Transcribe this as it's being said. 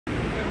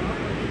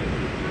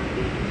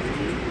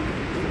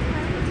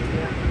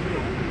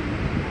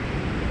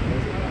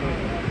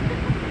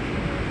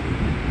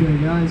Okay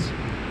guys,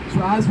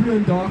 so as we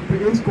undock,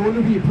 there is going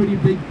to be a pretty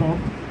big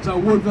bump, so I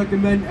would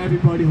recommend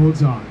everybody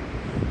holds on.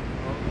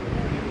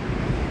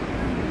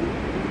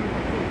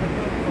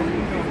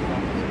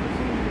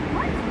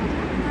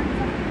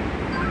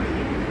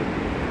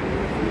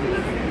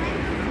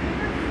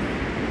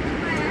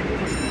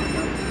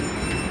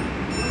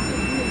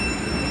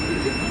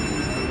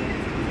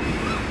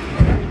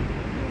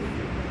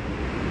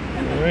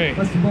 Alright.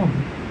 That's the bump.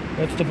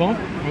 That's the bump?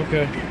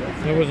 Okay.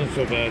 That wasn't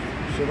so bad.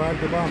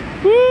 Survived the bump.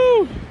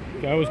 Woo!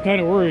 I was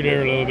kind of worried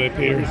there a little bit,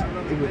 Peter.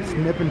 It was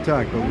nip and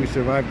tuck, but we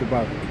survived the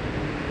bump.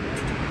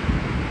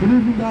 Good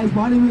evening guys,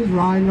 my name is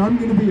Ryan and I'm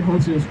going to be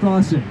hosting this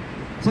crossing.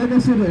 So like I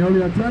said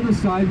earlier, I'm driving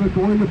side, but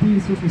going to be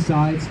switching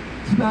sides,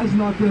 so you guys are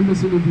not going to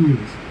miss any views.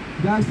 If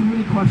you guys have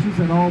any questions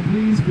at all,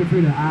 please feel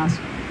free to ask.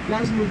 If you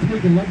guys need to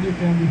take a lovely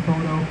family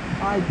photo,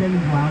 I beg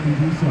and gladly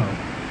do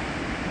so.